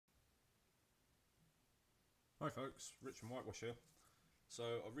Hi folks, Rich from Whitewash here. So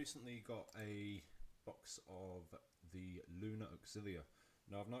I recently got a box of the lunar auxillia.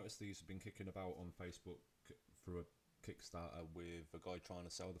 Now I've noticed these have been kicking about on Facebook through a Kickstarter with a guy trying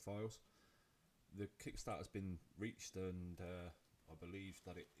to sell the files. The Kickstarter's been reached and I believe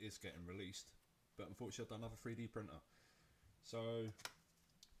that it is getting released, but unfortunately I don't have a 3D printer. So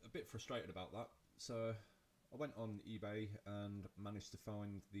a bit frustrated about that. So I went on eBay and managed to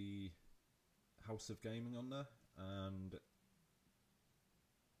find the House of Gaming on there and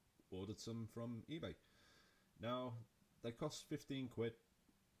ordered some from eBay. Now they cost 15 quid.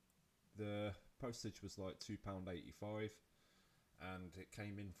 The postage was like £2.85 and it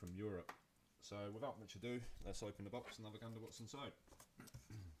came in from Europe. So without much ado, let's open the box and have a gander what's inside.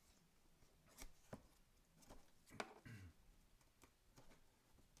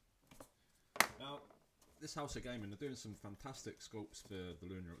 Now this House of Gaming, they're doing some fantastic sculpts for the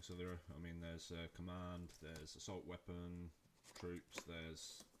lunar auxiliary. I mean, there's command, there's assault weapon, troops,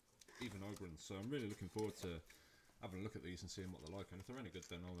 there's even ogrons. So I'm really looking forward to having a look at these and seeing what they're like. And if they're any good,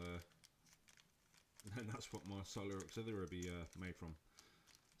 then then that's what my solar auxiliary will be made from.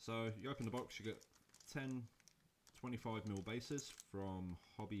 So you open the box, you get 10 25mm bases from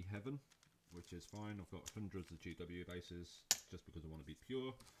Hobby Heaven, which is fine. I've got hundreds of GW bases just because I want to be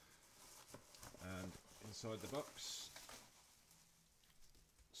pure. And inside the box,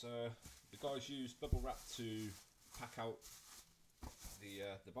 so the guys use bubble wrap to pack out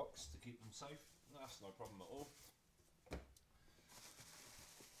the box to keep them safe. That's no problem at all.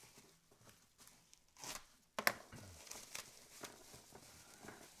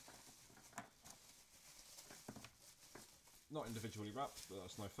 Not individually wrapped, but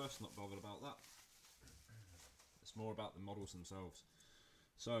that's no fuss, not bothered about that. It's more about the models themselves.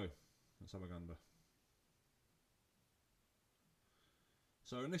 So let's have a gander.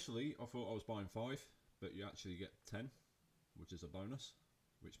 So initially I thought I was buying 5, but you actually get 10, which is a bonus,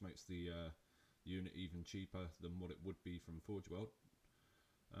 which makes the unit even cheaper than what it would be from Forge World.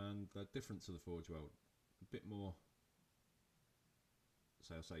 And they're different to the Forge World, a bit more,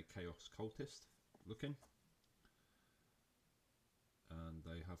 say I'll say Chaos Cultist looking. And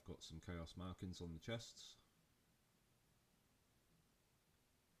they have got some Chaos markings on the chests.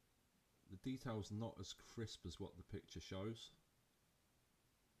 The detail's not as crisp as what the picture shows,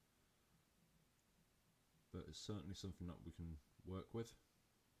 but it's certainly something that we can work with.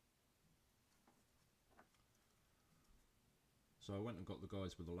 So I went and got the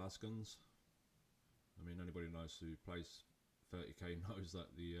guys with the las guns. I mean, anybody knows who plays 30k knows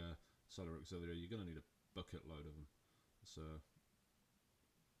that the solar auxiliary, you're going to need a bucket load of them. So,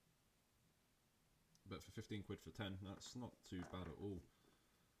 but for 15 quid for 10, that's not too bad at all.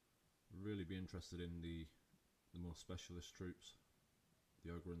 Really be interested in the more specialist troops,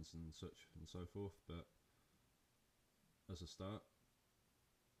 the ogrons and such and so forth, but as a start,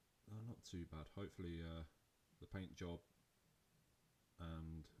 not too bad. Hopefully the paint job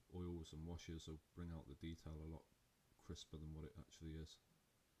and oils and washes will bring out the detail a lot crisper than what it actually is.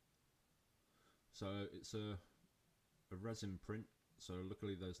 So it's a resin print, so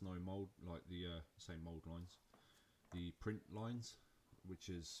luckily there's no mould like the same mould lines, the print lines, which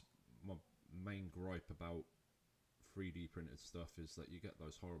is my main gripe about 3D printed stuff, is that you get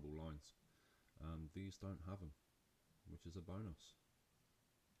those horrible lines, and these don't have them, which is a bonus.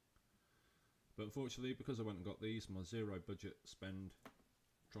 But unfortunately, because I went and got these, my zero budget spend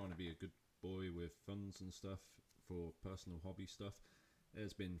trying to be a good boy with funds and stuff for personal hobby stuff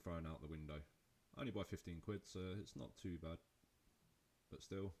has been thrown out the window. Only by 15 quid, so it's not too bad, but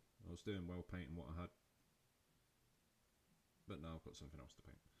still I was doing well painting what I had, but now I've got something else to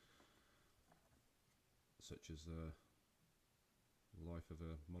paint, such as the life of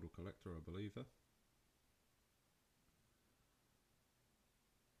a model collector, I believe.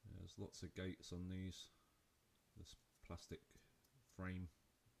 There's lots of gates on these. This plastic frame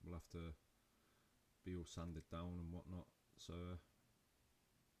will have to be all sanded down and whatnot. So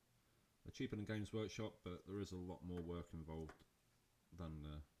they're cheaper than Games Workshop, but there is a lot more work involved than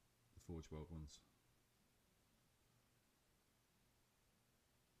the Forge World ones.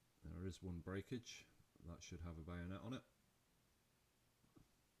 There is one breakage. That should have a bayonet on it.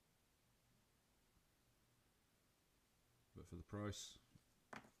 But for the price,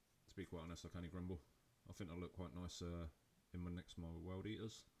 to be quite honest, I can't grumble. I think they'll look quite nice in my next my World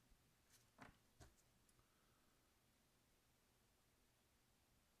Eaters.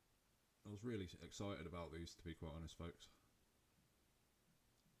 I was really excited about these, to be quite honest, folks.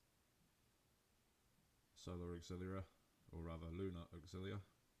 Solar Auxilia, or rather Lunar Auxilia.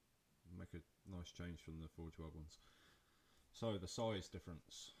 Make a nice change from the Forge World ones. So the size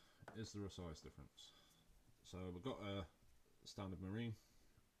difference. Is there a size difference? So we've got a standard marine.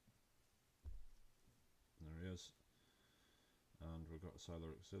 There he is. And we've got a solar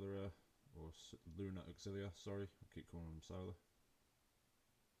auxiliary, or lunar auxillia, sorry, I keep calling them solar.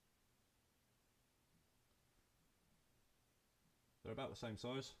 They're about the same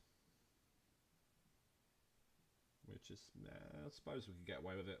size, which is, I suppose we could get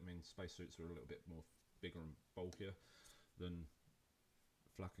away with it. I mean, spacesuits are a little bit more bigger and bulkier than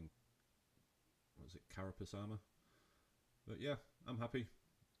flak and, what is it, carapace armour. But yeah, I'm happy.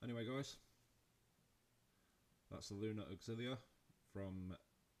 Anyway guys, that's the lunar auxilia from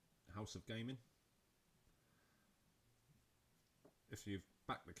House of Gaming. If you've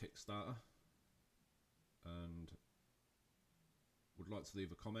backed the Kickstarter and would like to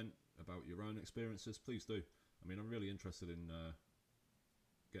leave a comment about your own experiences, please do. I mean, I'm really interested in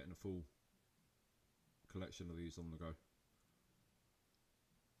getting a full collection of these on the go.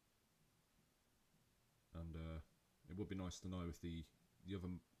 And it would be nice to know if the other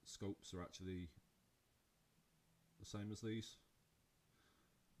sculpts are actually the same as these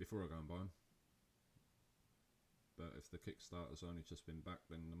before I go and buy them. But if the Kickstarter's only just been back,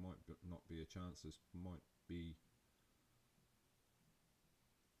 then there might not be a chance. This might be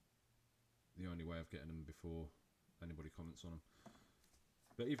the only way of getting them before anybody comments on them.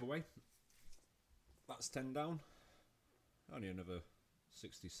 But either way, that's 10 down. Only another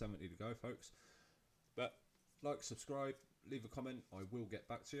 60, 70 to go, folks. But like, subscribe, leave a comment. I will get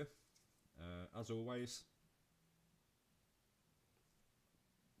back to you. As always,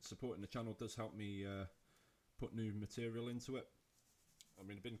 supporting the channel does help me put new material into it. I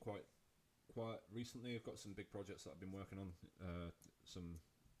mean, I've been quite quiet recently. I've got some big projects that I've been working on. Some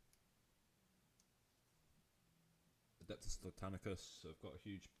Adeptus Titanicus. I've got a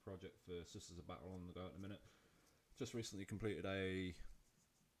huge project for Sisters of Battle on the go at the minute. Just recently completed a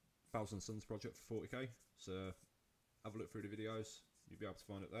 1000 Suns project for 40k. So have a look through the videos. You'll be able to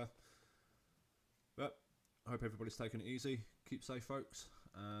find it there. But I hope everybody's taking it easy. Keep safe, folks.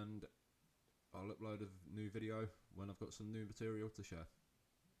 And I'll upload a new video when I've got some new material to share.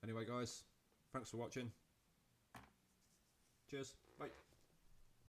 Anyway guys, thanks for watching. Cheers. Bye.